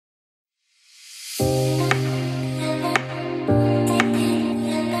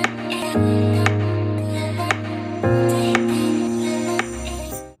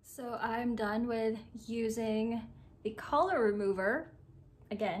using the color remover.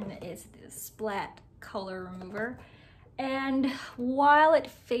 Again, it's the Splat color remover. And while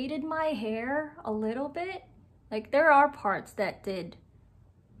it faded my hair a little bit, like there are parts that did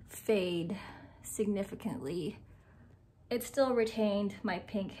fade significantly, it still retained my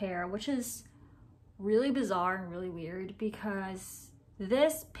pink hair, which is really bizarre and really weird because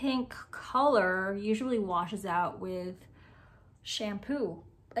this pink color usually washes out with shampoo.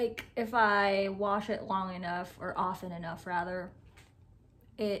 Like if I wash it long enough, or often enough rather,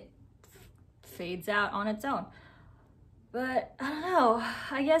 it fades out on its own. But I don't know,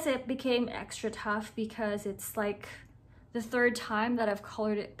 I guess it became extra tough because it's like the third time that I've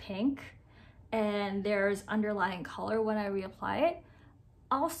colored it pink and there's underlying color when I reapply it.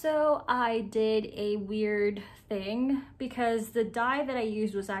 Also, I did a weird thing because the dye that I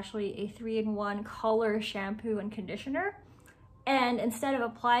used was actually a 3-in-1 color shampoo and conditioner. And instead of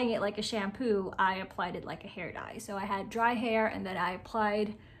applying it like a shampoo, I applied it like a hair dye. So I had dry hair and then I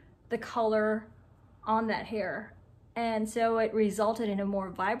applied the color on that hair. And so it resulted in a more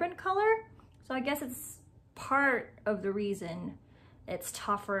vibrant color. So I guess it's part of the reason it's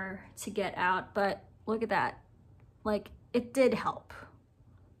tougher to get out, but look at that. Like, it did help.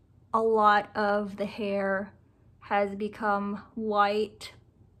 A lot of the hair has become white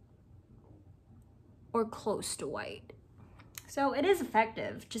or close to white. So it is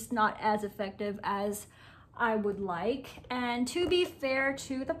effective, just not as effective as I would like. And to be fair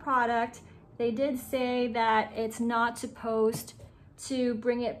to the product, they did say that it's not supposed to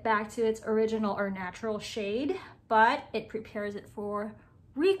bring it back to its original or natural shade, but it prepares it for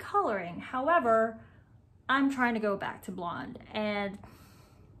recoloring. However, I'm trying to go back to blonde and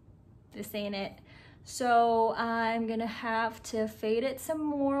this ain't it. So I'm gonna have to fade it some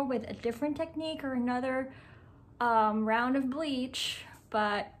more with a different technique or another round of bleach,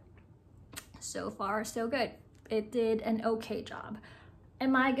 but so far so good. It did an okay job.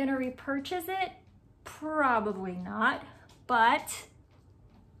 Am I gonna repurchase it? Probably not, but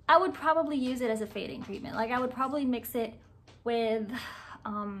I would probably use it as a fading treatment. Like I would probably mix it with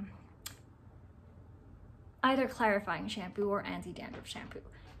either clarifying shampoo or anti-dandruff shampoo.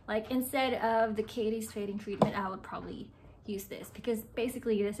 Like instead of the Katie's fading treatment, I would probably use this because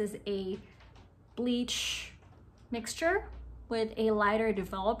basically this is a bleach mixture with a lighter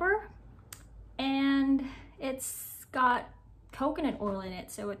developer and it's got coconut oil in it,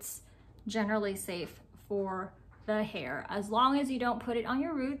 so it's generally safe for the hair as long as you don't put it on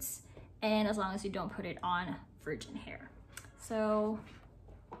your roots and as long as you don't put it on virgin hair. So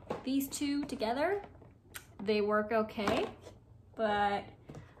these two together, they work okay, but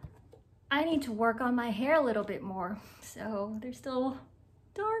I need to work on my hair a little bit more. So there's still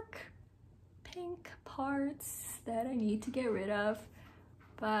dark pink parts that I need to get rid of,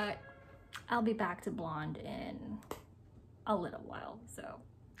 but I'll be back to blonde in a little while, so.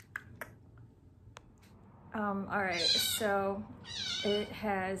 All right, so it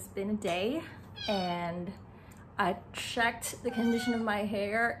has been a day and I checked the condition of my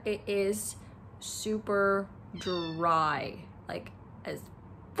hair. It is super dry, like as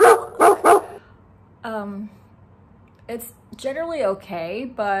it's generally okay,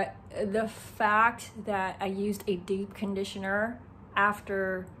 but the fact that I used a deep conditioner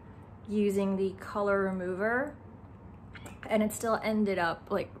after using the color remover and it still ended up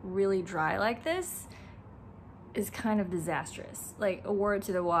like really dry like this is kind of disastrous. Like, a word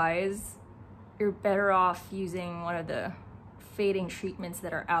to the wise, you're better off using one of the fading treatments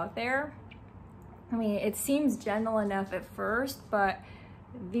that are out there. I mean, it seems gentle enough at first, but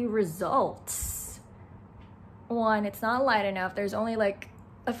the results, one, it's not light enough. There's only like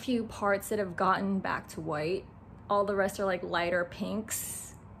a few parts that have gotten back to white. All the rest are like lighter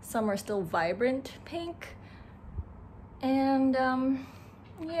pinks. Some are still vibrant pink. And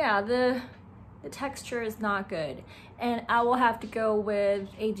yeah, the texture is not good. And I will have to go with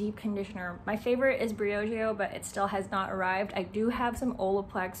a deep conditioner. My favorite is Briogeo, but it still has not arrived. I do have some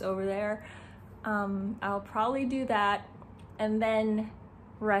Olaplex over there. I'll probably do that and then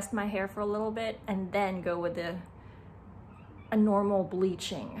rest my hair for a little bit and then go with a normal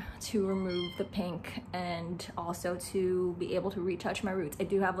bleaching to remove the pink and also to be able to retouch my roots. I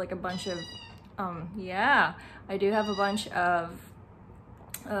do have like a bunch of, yeah, I do have a bunch of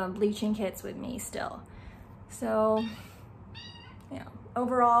bleaching kits with me still. So yeah,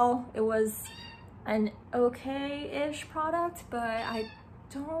 overall it was an okay-ish product, but I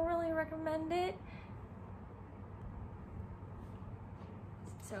don't really recommend it.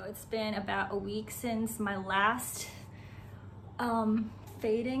 So it's been about a week since my last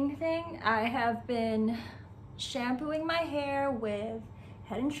fading thing. I have been shampooing my hair with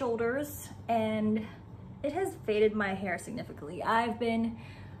Head and Shoulders, and it has faded my hair significantly. I've been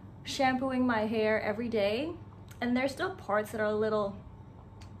shampooing my hair every day, and there's still parts that are a little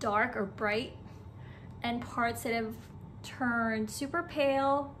dark or bright, and parts that have turned super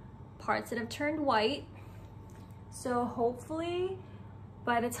pale, parts that have turned white. So hopefully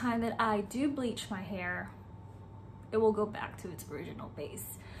by the time that I do bleach my hair, it will go back to its original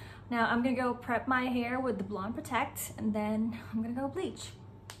base. Now I'm gonna go prep my hair with the Blonde Protect, and then I'm gonna go bleach.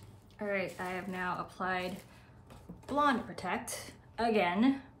 All right, I have now applied Blonde Protect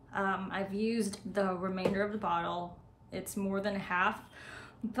again. I've used the remainder of the bottle. It's more than half,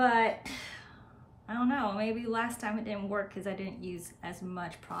 but I don't know, maybe last time it didn't work because I didn't use as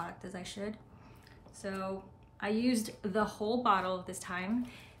much product as I should. So I used the whole bottle this time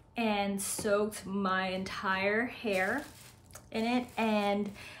and soaked my entire hair in it.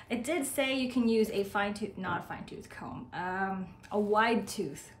 And it did say you can use a not a fine tooth comb, a wide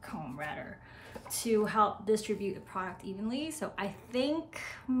tooth comb rather, to help distribute the product evenly. So I think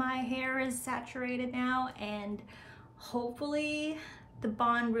my hair is saturated now, and hopefully the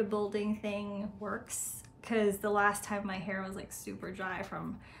bond rebuilding thing works, because the last time my hair was like super dry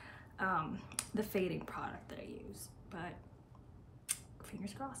from the fading product that I use, but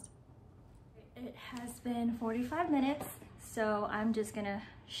fingers crossed. It has been 45 minutes, so I'm just gonna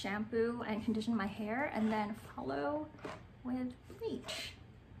shampoo and condition my hair and then follow with bleach.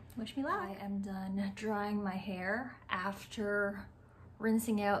 Wish me luck. I am done drying my hair after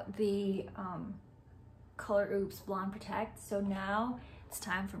rinsing out the Color Oops Blonde Protect. So now it's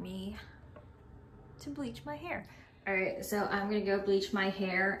time for me to bleach my hair. All right, so I'm gonna go bleach my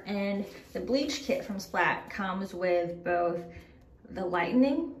hair, and the bleach kit from Splat comes with both the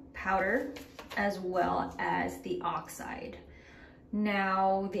lightening powder as well as the oxide.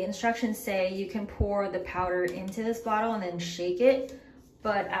 Now, the instructions say you can pour the powder into this bottle and then shake it,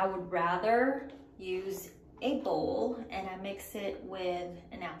 but I would rather use a bowl, and I mix it with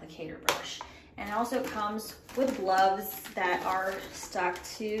an applicator brush. And it also comes with gloves that are stuck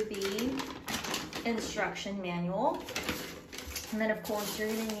to the instruction manual. And then of course you're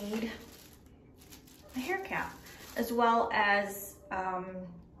gonna need a hair cap, as well as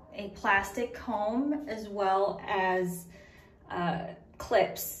a plastic comb, as well as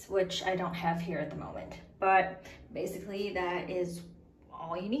clips, which I don't have here at the moment. But basically that is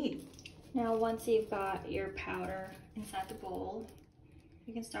all you need. Now once you've got your powder inside the bowl,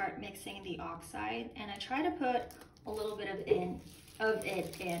 you can start mixing the oxide, and I try to put a little bit of it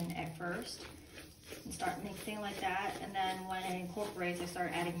in at first and start mixing like that, and then when it incorporates I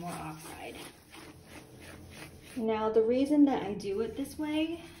start adding more oxide. Now the reason that I do it this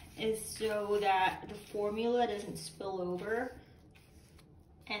way is so that the formula doesn't spill over,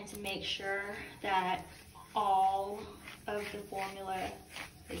 and to make sure that all of the formula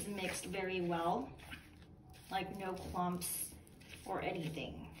is mixed very well, like no clumps or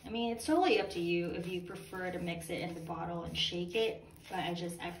anything. I mean, it's totally up to you if you prefer to mix it in the bottle and shake it, but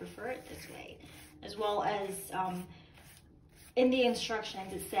I prefer it this way. As well as in the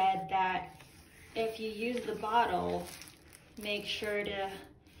instructions it said that if you use the bottle, make sure to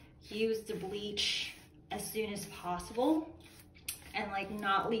use the bleach as soon as possible, and like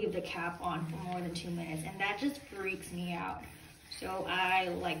not leave the cap on for more than 2 minutes, and that just freaks me out. So I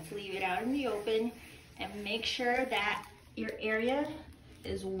like to leave it out in the open and make sure that your area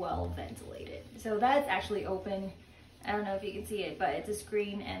is well ventilated. So that's actually open. I don't know if you can see it, but it's a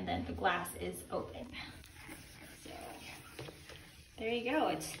screen and then the glass is open. So there you go,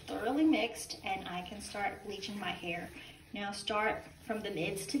 it's thoroughly mixed, and I can start bleaching my hair. Now start from the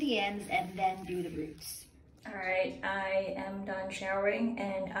mids to the ends and then do the roots. All right, I am done showering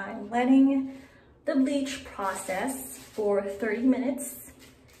and I'm letting the bleach process for 30 minutes.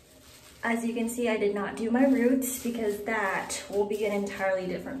 As you can see, I did not do my roots because that will be an entirely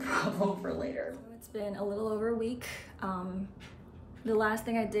different problem for later. It's been a little over a week. The last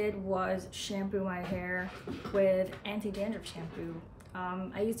thing I did was shampoo my hair with anti-dandruff shampoo.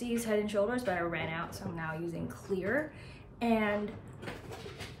 I used to use Head & Shoulders, but I ran out, so I'm now using Clear. And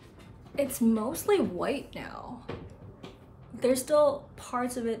it's mostly white now. There's still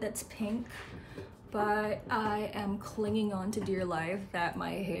parts of it that's pink, but I am clinging on to dear life that my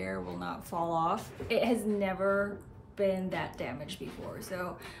hair will not fall off. It has never been that damaged before,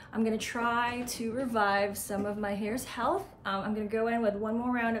 so I'm gonna try to revive some of my hair's health. I'm gonna go in with one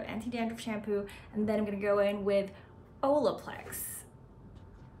more round of anti-dandruff shampoo, and then I'm gonna go in with Olaplex.